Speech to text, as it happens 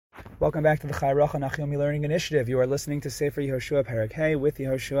Welcome back to the Chaya Nach Yomi Learning Initiative. You are listening to Sefer Yehoshua Perek Hey with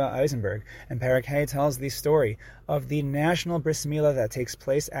Yehoshua Eisenberg. And Perek Hey tells the story of the national bris milah that takes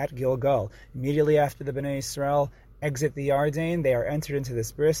place at Gilgal. Immediately after the Bnei Yisrael exit the Yarden, they are entered into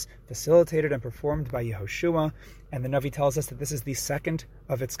this bris, facilitated and performed by Yehoshua. And the Navi tells us that this is the second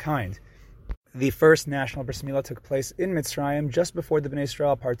of its kind. The first national bris milah took place in Mitzrayim just before the Bnei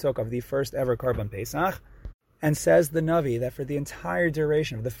Yisrael partook of the first ever Korban Pesach. And says the Navi that for the entire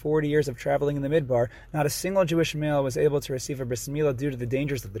duration of the 40 years of traveling in the Midbar, not a single Jewish male was able to receive a bris milah due to the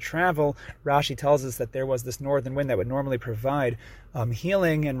dangers of the travel. Rashi tells us that there was this northern wind that would normally provide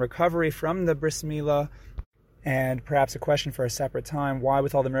healing and recovery from the bris milah. And perhaps a question for a separate time, why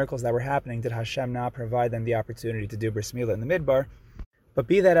with all the miracles that were happening did Hashem not provide them the opportunity to do bris milah in the Midbar? But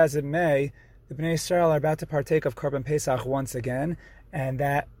be that as it may, the Bnei Yisrael are about to partake of Korban Pesach once again, and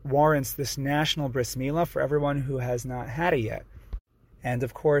that warrants this national bris milah for everyone who has not had it yet. And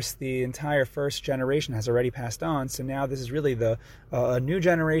of course, the entire first generation has already passed on, so now this is really a new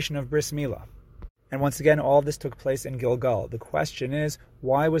generation of bris milah. And once again, all of this took place in Gilgal. The question is,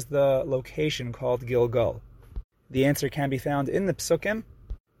 why was the location called Gilgal? The answer can be found in the Psukim,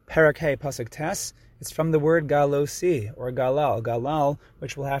 Perek Hey Pasuk Tes. It's from the word galosi, or galal. Galal,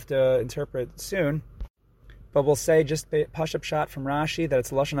 which we'll have to interpret soon. But we'll say, just Pashup shot from Rashi, that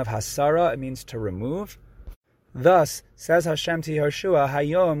it's Lashon of Hasara, it means to remove. Thus, says Hashem to Yehoshua,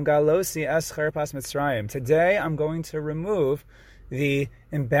 Hayom galosi es cherpas Mitzrayim. Today I'm going to remove the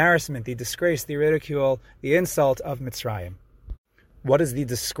embarrassment, the disgrace, the ridicule, the insult of Mitzrayim. What is the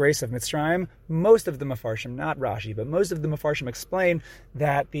disgrace of Mitzrayim? Most of the Mefarshim, not Rashi, but most of the Mefarshim explain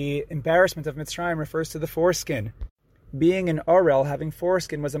that the embarrassment of Mitzrayim refers to the foreskin. Being an Orel, having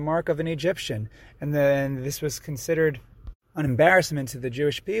foreskin, was a mark of an Egyptian, and then this was considered an embarrassment to the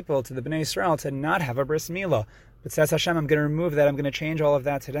Jewish people, to the Bnei Yisrael, to not have a bris milah. But says Hashem, I'm going to remove that, I'm going to change all of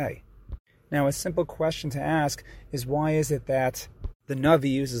that today. Now, a simple question to ask is, why is it that the Navi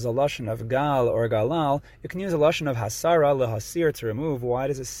uses a lashon of gal or galal? It can use a lashon of hasara, lehasir, to remove. Why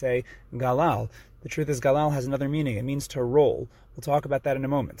does it say galal? The truth is, galal has another meaning. It means to roll. We'll talk about that in a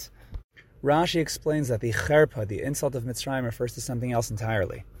moment. Rashi explains that the cherpa, the insult of Mitzrayim, refers to something else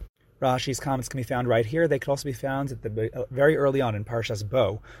entirely. Rashi's comments can be found right here. They could also be found at the very early on in Parshas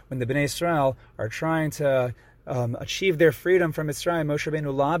Bo, when the Bnei Yisrael are trying to achieve their freedom from Mitzrayim, Moshe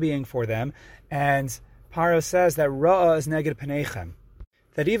Rabbeinu lobbying for them, and Paro says that Ra'ah is neged Paneichem,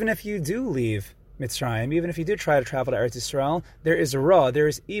 that even if you do leave Mitzrayim, even if you do try to travel to Eretz Yisrael, there is Ra, there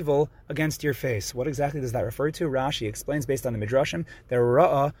is evil against your face. What exactly does that refer to? Rashi explains, based on the Midrashim, that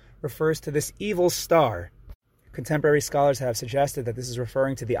Ra'ah refers to this evil star. Contemporary scholars have suggested that this is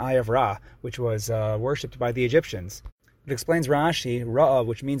referring to the Eye of Ra, which was worshipped by the Egyptians. It explains Rashi, Ra'ah,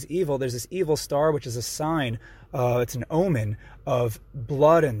 which means evil. There's this evil star, which is a sign, it's an omen of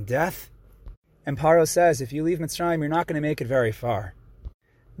blood and death. And Paro says, if you leave Mitzrayim, you're not going to make it very far.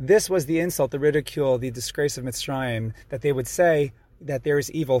 This was the insult, the ridicule, the disgrace of Mitzrayim, that they would say that there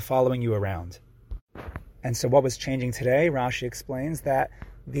is evil following you around. And so what was changing today? Rashi explains that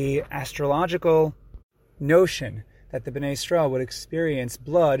the astrological notion that the Bnei Yisrael would experience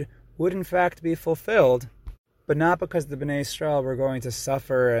blood would in fact be fulfilled, but not because the Bnei Yisrael were going to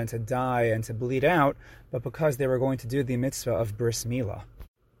suffer and to die and to bleed out, but because they were going to do the mitzvah of bris milah.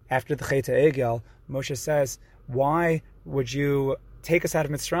 After the Chet HaEgel, Moshe says, why would you take us out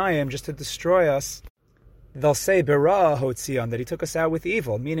of Mitzrayim just to destroy us? They'll say, Bera'ah hotzion, that he took us out with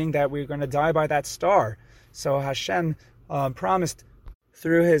evil, meaning that we're going to die by that star. So Hashem promised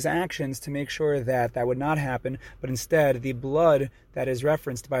through his actions to make sure that that would not happen, but instead the blood that is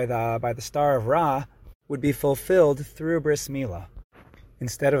referenced by the star of Ra would be fulfilled through bris milah.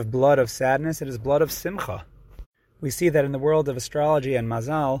 Instead of blood of sadness, it is blood of simcha. We see that in the world of astrology and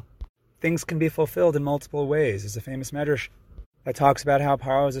mazal, things can be fulfilled in multiple ways. There's a famous medrash that talks about how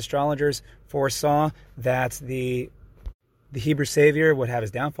Paro's astrologers foresaw that the Hebrew Savior would have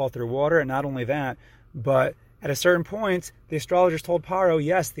his downfall through water, and not only that, but at a certain point, the astrologers told Paro,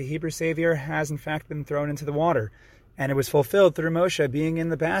 yes, the Hebrew Savior has in fact been thrown into the water, and it was fulfilled through Moshe being in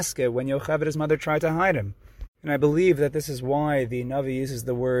the basket when Yocheved, his mother, tried to hide him. And I believe that this is why the Navi uses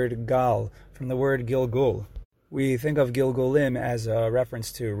the word gal, from the word Gilgul. We think of Gilgulim as a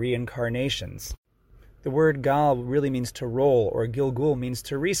reference to reincarnations. The word gal really means to roll, or Gilgul means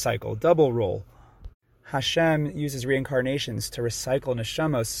to recycle, double roll. Hashem uses reincarnations to recycle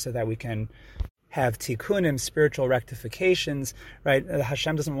neshamos so that we can have tikunim, spiritual rectifications, right?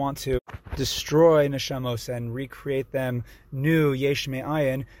 Hashem doesn't want to destroy neshamos and recreate them new, yesh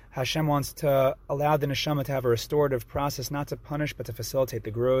me'ayin. Hashem wants to allow the neshama to have a restorative process, not to punish, but to facilitate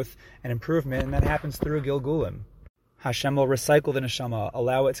the growth and improvement, and that happens through Gilgulim. Hashem will recycle the neshama,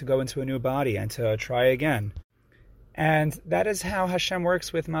 allow it to go into a new body and to try again. And that is how Hashem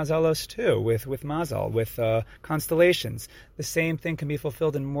works with Mazalos too, with Mazal, with constellations. The same thing can be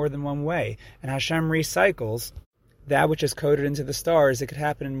fulfilled in more than one way. And Hashem recycles that which is coded into the stars. It could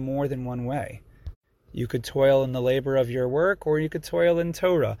happen in more than one way. You could toil in the labor of your work, or you could toil in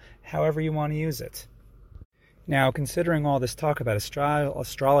Torah, however you want to use it. Now, considering all this talk about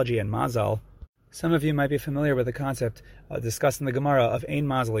astrology and Mazal, some of you might be familiar with the concept discussed in the Gemara of Ein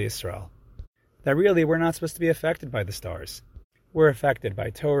Mazal Yisrael. That really we're not supposed to be affected by the stars. We're affected by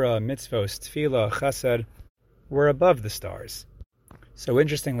Torah, mitzvos, tefillah, chesed. We're above the stars. So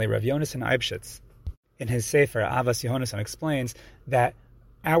interestingly, Rav Yonasan Eibshitz, in his Sefer Avas Yehonasan, explains that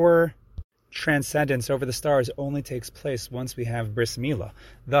our transcendence over the stars only takes place once we have Bris Milah.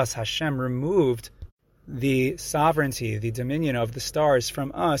 Thus, Hashem removed the sovereignty, the dominion of the stars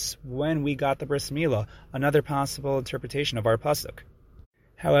from us when we got the Bris Milah, another possible interpretation of our pasuk.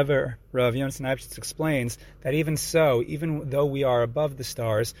 However, Rav Yonasan Eibshitz explains that even so, even though we are above the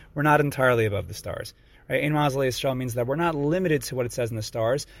stars, we're not entirely above the stars. Right? Ein Mazal Yisrael means that we're not limited to what it says in the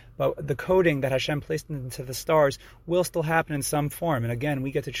stars, but the coding that Hashem placed into the stars will still happen in some form. And again, we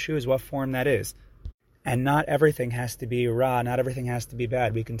get to choose what form that is. And not everything has to be Ra, not everything has to be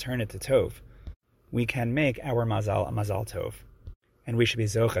bad. We can turn it to Tov. We can make our Mazal a Mazal Tov. And we should be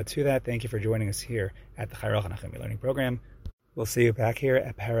Zocha to that. Thank you for joining us here at the Chaya Nach Yomi Learning Program. We'll see you back here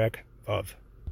at Perek Vav.